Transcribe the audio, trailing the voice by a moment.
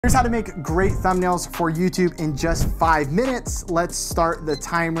Here's how to make great thumbnails for YouTube in just 5 minutes. Let's start the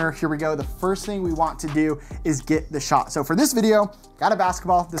timer. Here we go. The first thing we want to do is get the shot. So for this video, got a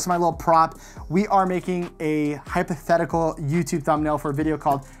basketball. This is my little prop. We are making a hypothetical YouTube thumbnail for a video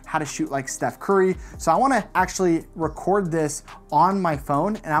called How to Shoot Like Steph Curry. So I want to actually record this on my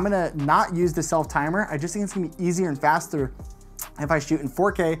phone, and I'm going to not use the self timer. I just think it's going to be easier and faster if I shoot in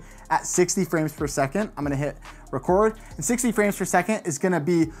 4K at 60 frames per second. I'm gonna hit record, and 60 frames per second is gonna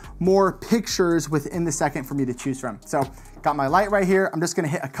be more pictures within the second for me to choose from. So got my light right here. I'm just gonna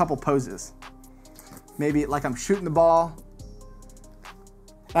hit a couple poses. Maybe like I'm shooting the ball.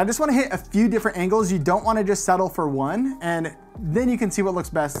 I just wanna hit a few different angles. You don't wanna just settle for one, and then you can see what looks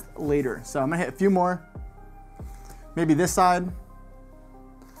best later. So I'm gonna hit a few more. Maybe this side.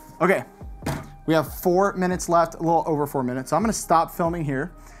 Okay. We have 4 minutes left, a little over 4 minutes. So I'm gonna stop filming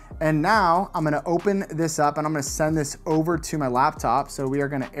here. And now I'm gonna open this up and I'm gonna send this over to my laptop. So we are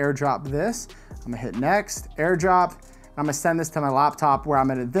gonna airdrop this. I'm gonna hit next, airdrop. I'm gonna send this to my laptop where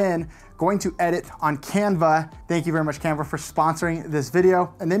I'm then going to edit on Canva. Thank you very much, Canva, for sponsoring this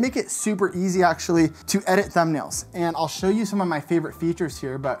video. And they make it super easy actually to edit thumbnails. And I'll show you some of my favorite features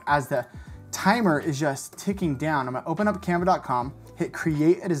here, but as the timer is just ticking down, I'm gonna open up canva.com, hit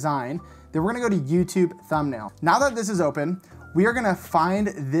create a design. Then we're gonna go to YouTube thumbnail. Now that this is open, we are gonna find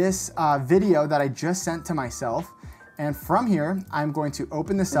this video that I just sent to myself. And from here, I'm going to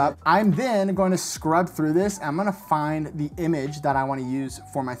open this up. I'm then going to scrub through this. And I'm gonna find the image that I wanna use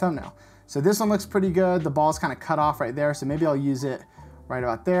for my thumbnail. So this one looks pretty good. The ball's kind of cut off right there. So maybe I'll use it right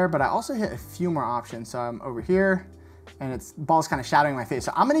about there. But I also hit a few more options. So I'm over here and the ball's kind of shadowing my face.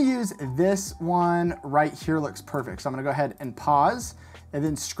 So I'm gonna use this one right here, looks perfect. So I'm gonna go ahead and pause and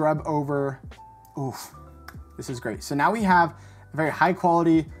then scrub over. Oof, this is great. So now we have a very high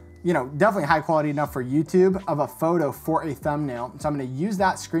quality, definitely high quality enough for YouTube of a photo for a thumbnail. So I'm gonna use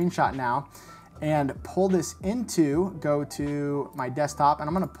that screenshot now and pull this go to my desktop, and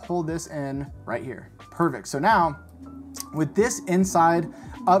I'm gonna pull this in right here. Perfect. So now with this inside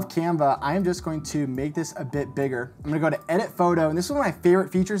of Canva, I am just going to make this a bit bigger. I'm gonna go to edit photo, and this is one of my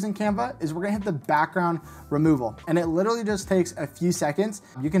favorite features in Canva is we're gonna hit the background removal. And it literally just takes a few seconds.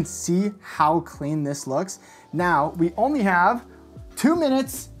 You can see how clean this looks. Now, we only have 2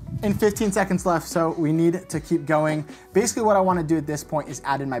 minutes and 15 seconds left, so we need to keep going. Basically what I wanna do at this point is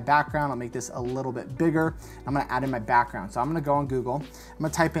add in my background. I'll make this a little bit bigger. I'm gonna add in my background. So I'm gonna go on Google. I'm gonna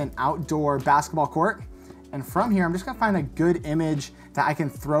type in outdoor basketball court. And from here, I'm just gonna find a good image that I can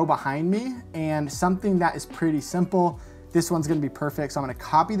throw behind me and something that is pretty simple. This one's gonna be perfect. So I'm gonna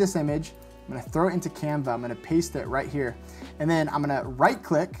copy this image, I'm gonna throw it into Canva, I'm gonna paste it right here. And then I'm gonna right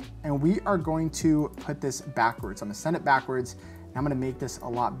click and we are going to put this backwards. I'm gonna send it backwards and I'm gonna make this a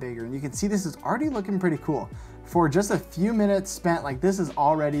lot bigger. And you can see this is already looking pretty cool. For just a few minutes spent, like this is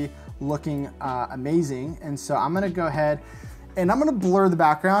already looking amazing. And so I'm gonna go ahead and I'm gonna blur the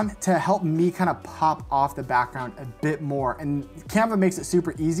background to help me kind of pop off the background a bit more. And Canva makes it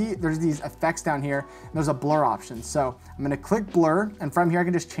super easy. There's these effects down here, and there's a blur option. So I'm gonna click blur, and from here I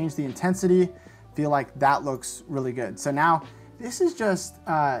can just change the intensity. Feel like that looks really good. So now this is just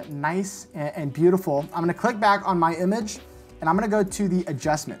nice and beautiful. I'm gonna click back on my image, and I'm gonna go to the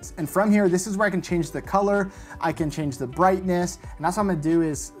adjustments. And from here, this is where I can change the color, I can change the brightness, and that's what I'm gonna do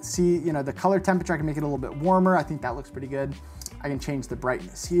is see, the color temperature, I can make it a little bit warmer. I think that looks pretty good. I can change the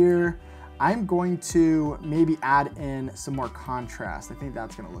brightness here. I'm going to maybe add in some more contrast. I think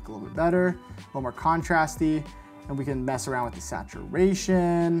that's gonna look a little bit better, a little more contrasty, and we can mess around with the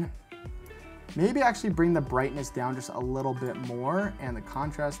saturation. Maybe actually bring the brightness down just a little bit more and the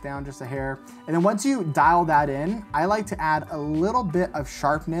contrast down just a hair. And then once you dial that in, I like to add a little bit of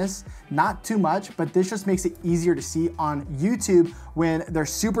sharpness, not too much, but this just makes it easier to see on YouTube. When they're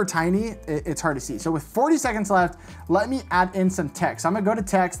super tiny, it's hard to see. So with 40 seconds left, let me add in some text. So I'm gonna go to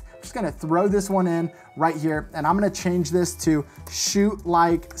text, I'm just gonna throw this one in right here, and I'm gonna change this to shoot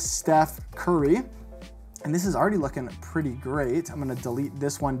like Steph Curry. And this is already looking pretty great. I'm gonna delete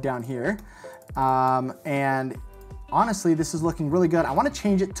this one down here. And honestly, this is looking really good. I wanna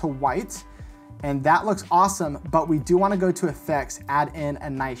change it to white, and that looks awesome, but we do wanna go to effects, add in a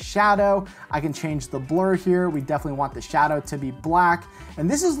nice shadow. I can change the blur here. We definitely want the shadow to be black. And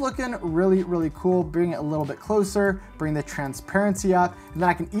this is looking really, really cool. Bring it a little bit closer, bring the transparency up, and then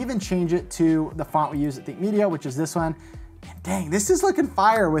I can even change it to the font we use at Think Media, which is this one. And dang, this is looking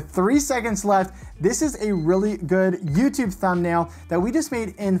fire. With 3 seconds left, this is a really good YouTube thumbnail that we just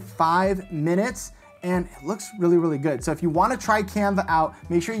made in 5 minutes. and it looks really, really good. So if you wanna try Canva out,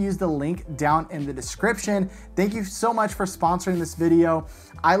 make sure you use the link down in the description. Thank you so much for sponsoring this video.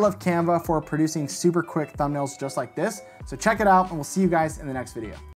 I love Canva for producing super quick thumbnails just like this. So check it out, and we'll see you guys in the next video.